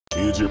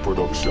DJ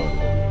production.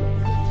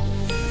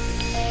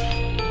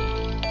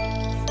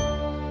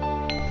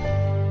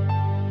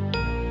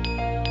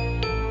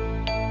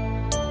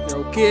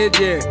 Yo,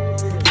 KJ,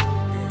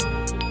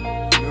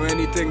 know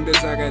anything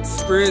this I got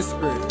spray. You see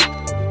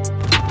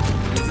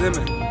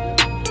me?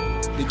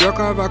 The Glock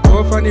have a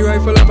cough and the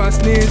rifle have a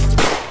sneeze.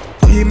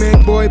 We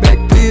make boy back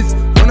please.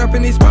 Run up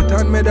in the spot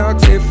and my dog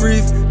say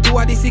freeze. Two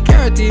of the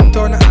security team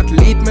turn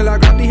athlete. Me la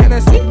grab the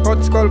Hennessy,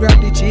 hot skull grab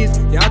the cheese.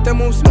 You have to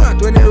move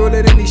smart when you roll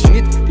it in the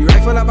street. The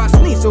rifle have a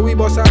sneeze so we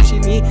bust up she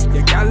knee.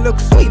 Your girl look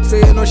sweet so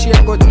you know she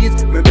a got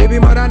tease. My baby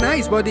mother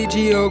nice but the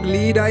G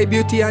ugly. The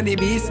beauty and the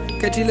beast.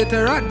 Catch a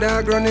little rat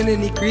dog running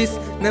in the crease.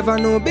 Never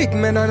know big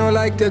men I don't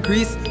like to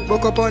grease.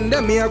 Buck up on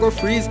them me I go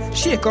freeze.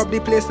 Shake up the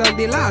place like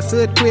the last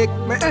earthquake.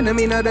 My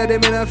enemy now that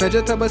them in a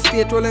vegetable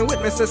state. Rolling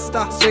with my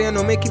sister so you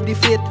know me keep the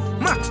faith.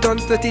 Max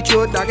stunts to teach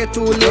you that get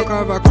too late. Look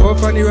have a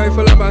cough and the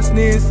rifle have a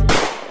sneeze.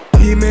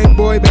 He make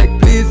boy back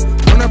please.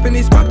 Run up in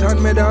the spot and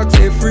my dog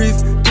say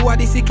freeze. Two of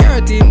the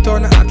security team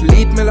turn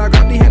athlete. Me la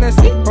grab the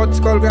Hennessy, hot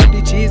skull grab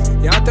the cheese.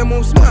 You have to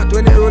move smart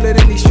when you roll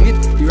it in the street.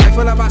 The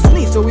rifle have a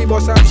sneeze so we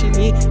bust up she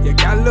knee. Your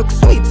girl look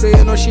sweet so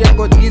you know she a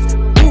got tease.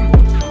 Boom.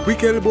 We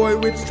kill boy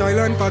with style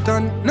and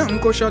pattern.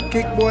 Namco shot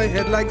kick boy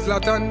head like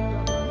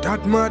Zlatan.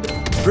 That mad.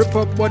 Rip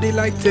up body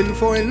like tin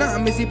foil. Nah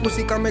missy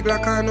pussy can make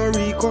like I no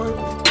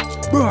recoil.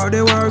 Bro,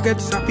 the war get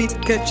sappy.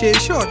 Catch a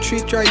short tree,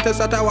 try to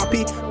start a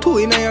wappy. Two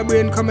in your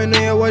brain coming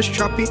when you was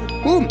trappy.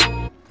 Boom.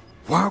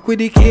 Walk with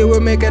the K we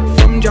make it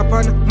from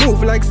Japan.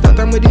 Move like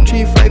Statham with the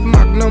 3-5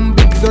 Magnum.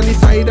 Bigs on the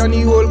side and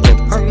the whole get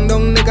hang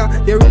down,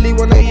 nigga. You really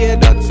wanna hear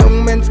that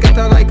song? Men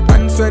scatter like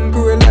pants when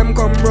grill them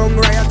come wrong.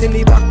 Riot in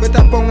the back with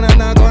a pound and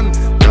a gun.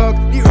 Dog,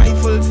 the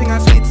rifle sing a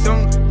sweet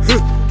song.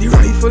 The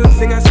rifle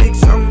sing a sweet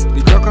song.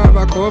 The Glock have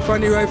a cough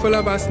and the rifle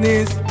have a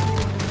sneeze.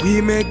 We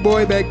make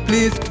boy beg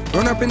please.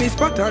 Run up in the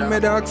spot and my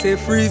dog say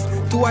freeze.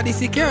 Two of the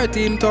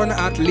security team turn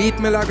athlete.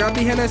 Me la grab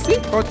the Hennessy,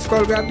 hot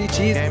skull grab the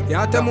cheese. You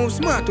have to move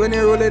smart when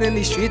you roll it in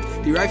the street.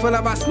 The rifle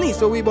have a sneeze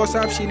so we bust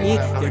up she knee.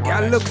 Your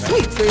girl look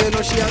sweet so you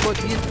know she a got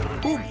teeth.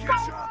 Boom.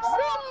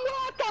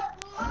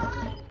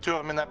 Two of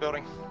them in that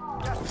building.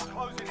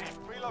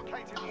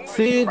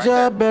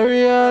 Siege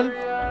burial.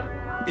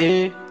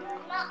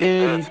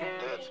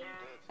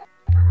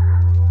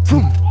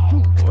 Boom.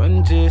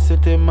 When J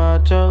City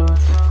march out.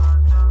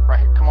 Right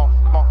here, come on.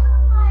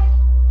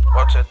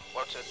 Watch it.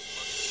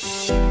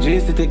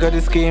 G-City got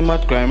the scheme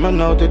at crime.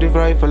 Run out to the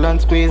rifle and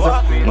squeeze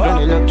up.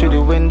 Granny look through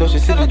the window, she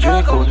see the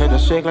Draco. Head a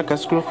shake like a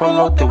screw fall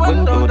out the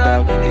window,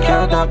 dog. The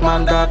car dark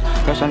man dark.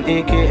 Crash an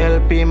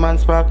AKLP man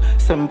spark.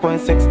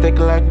 7.6 stick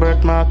like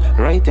birthmark.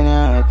 Right in your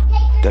heart.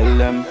 Tell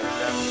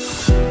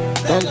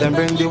them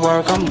bring the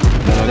war come.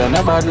 None of them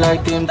a bad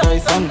like Team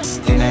Tyson.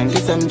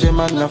 T97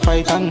 G-Man la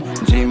fight on.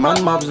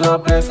 G-Man mobs low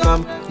place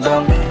come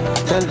down.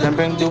 Tell them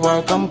bring the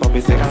war come.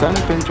 Poppy 6 and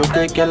Finch will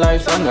take your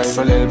life son.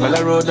 Rifle L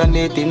Bella Road and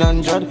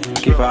 1800.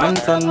 Keep a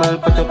hands and well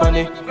put up on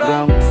the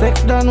ground.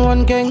 6 down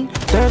 1 king.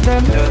 Tell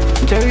them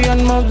Jerry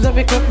and mobs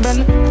every clip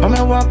bend. When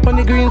I walk on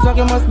the greens like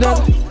you must dead.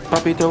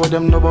 Papi told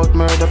them know about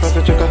murder. Press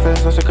a check a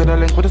fence so she coulda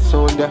link with a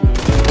soldier.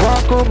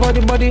 Walk over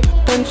the body,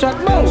 10 shot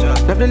bow.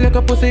 Left the like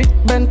a pussy,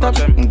 bent up.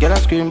 Get a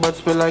scream but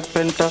spill like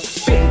penta.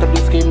 Paint up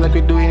the scheme like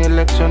we do in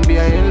election.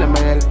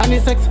 B-I-L-M-I-L. And the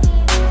sex,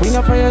 we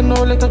no fire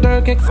no little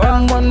girl kicks.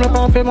 And one rip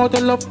off him out the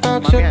love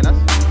talk shit.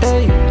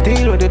 Hey,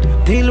 deal with it.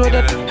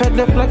 Head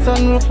the flags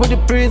and roof with the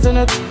breeze in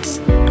it.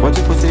 Watch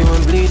your pussy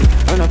will bleed.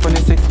 Run up on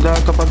the 6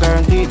 dark up a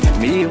guaranteed.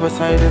 Me evil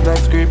side is like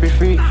scrapey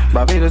free.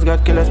 Barbados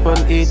got killers on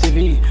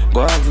ATV.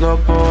 Go ask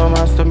dog power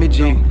master me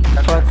G.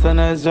 Fats and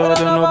I don't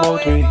know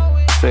about we.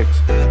 6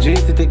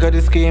 G-City got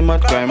the scheme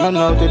at crime. Run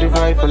out to the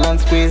rifle and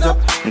squeeze up.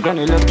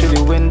 Granny look through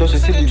the window, she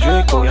see the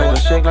Draco. Head a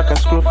shake like a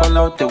screw fall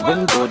out the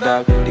window,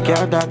 dog. The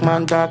car dark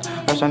man dark.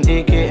 Rush an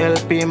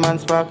AKLP man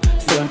spark.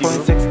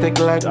 7.6 stick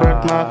like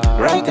birthmark.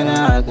 Right in the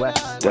heart.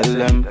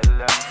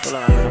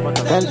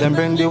 Tell them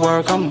bring the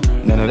war come.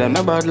 None of them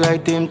a bad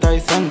like Team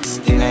Tyson.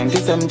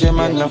 T97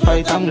 G-Man la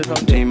fight on.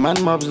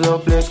 G-Man mobs low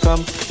place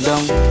come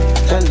down.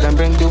 Tell them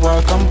bring the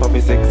war come. Poppy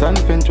 6 and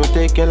Finch will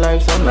take your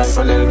life son.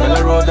 Rifle L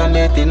Bella Road and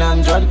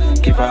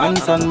 1800. Keep a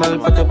hands and well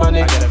put up on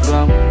the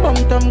ground. Bum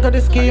tam got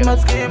the scheme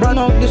at. Run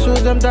out the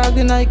shoes them dog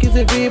the Nikes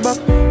the V-back.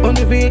 On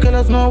the vehicle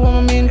that's know what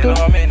I mean to.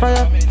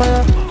 Fire.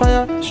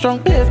 Strong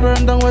place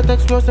burn down with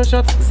explosive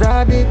shots.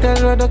 Zaddy tell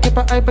Rodo keep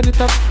a eye on the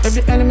top.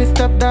 Every enemy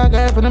step dog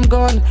I have them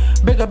gone.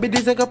 Big up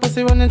this like a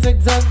pussy running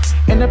zigzag.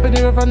 End up in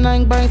the river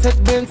 9 buying set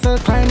brain cell.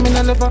 Climb in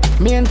a liver.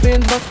 Me and pain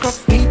bus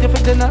crops eat you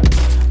for dinner.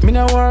 Me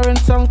no warring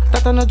song,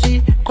 that no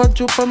G.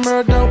 Quadruple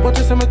murder, watch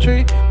a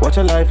cemetery. Watch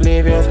a life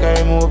live your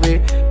sky movie.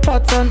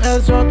 Pats and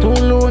Ezra too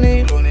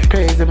loony.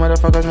 Crazy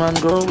motherfuckers man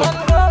grow.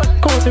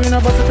 Course we no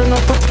bust it no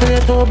fuck for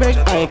your toe big.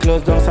 I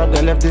close down so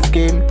they left this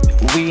game.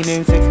 We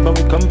name 6 but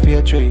we come for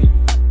your 3.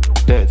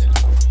 Dead.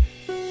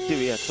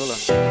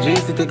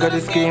 G-City got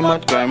the scheme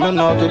at crime. Run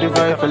out to the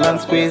rifle and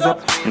squeeze up.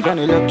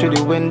 Granny look through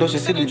the window, she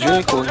see the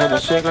Draco. Head a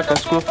shake like a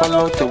screw fall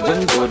out the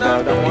window,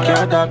 dog. The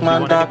car dark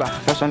man dark.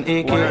 Rush an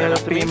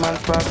AKLP man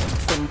spark.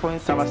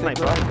 7.7 stick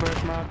like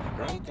birthmark.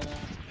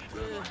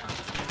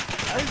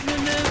 Life may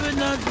never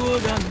not go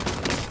down.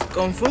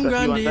 Come from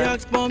Grandy,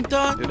 axe pumped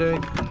on.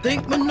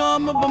 Think me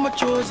normal, but my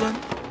chosen.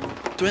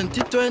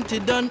 2020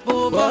 done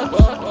over.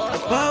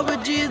 Power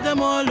with G's,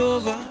 them all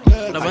over.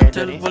 Now I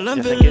tell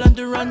Willenville and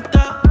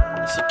Duranta.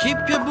 So keep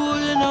your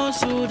bullying on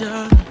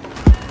soda.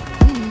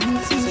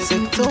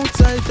 Sit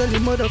outside, tell the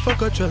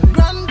motherfucker try.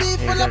 Grandy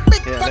full of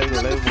big fat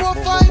like the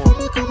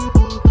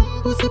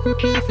 4-5. Pussy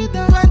prepare for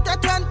that.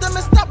 2020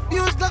 me stop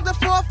use like the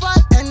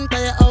 4-5.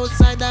 Entire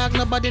outside dog,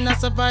 nobody not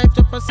survive.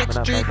 Chop a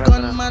 6-3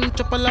 gunman,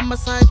 chop a on my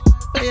side.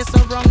 Place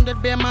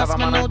surrounded by mass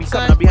man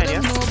outside. What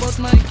them know about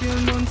my kill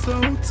months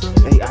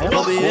outside?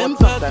 I'll be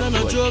impact and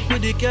a joke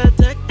with the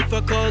Celtic. If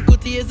I call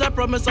Gucci is a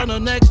promise on the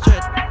next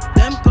jet.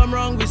 Them come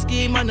wrong with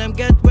scheme and them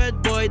get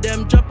wet. Boy,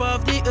 them drop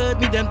off the earth,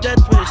 me them jet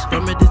wish.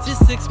 From me this is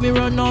 6, me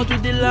run out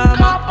with the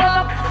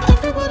llama.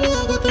 Everybody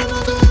I got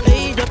another.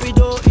 Hey, Duppy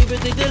do, even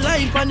take the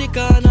line pan the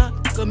corner.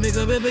 Come here,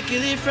 go baby,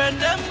 kill your friend,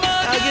 them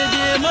man. I get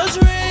the must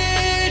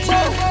reach.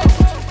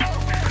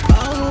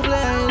 I'm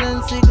blind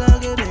and sick, I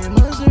get the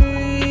must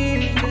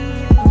reach.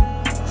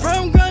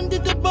 From Grandy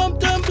to Bump,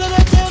 them blood,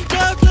 I jump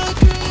out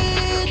like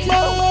reach.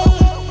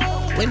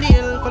 When the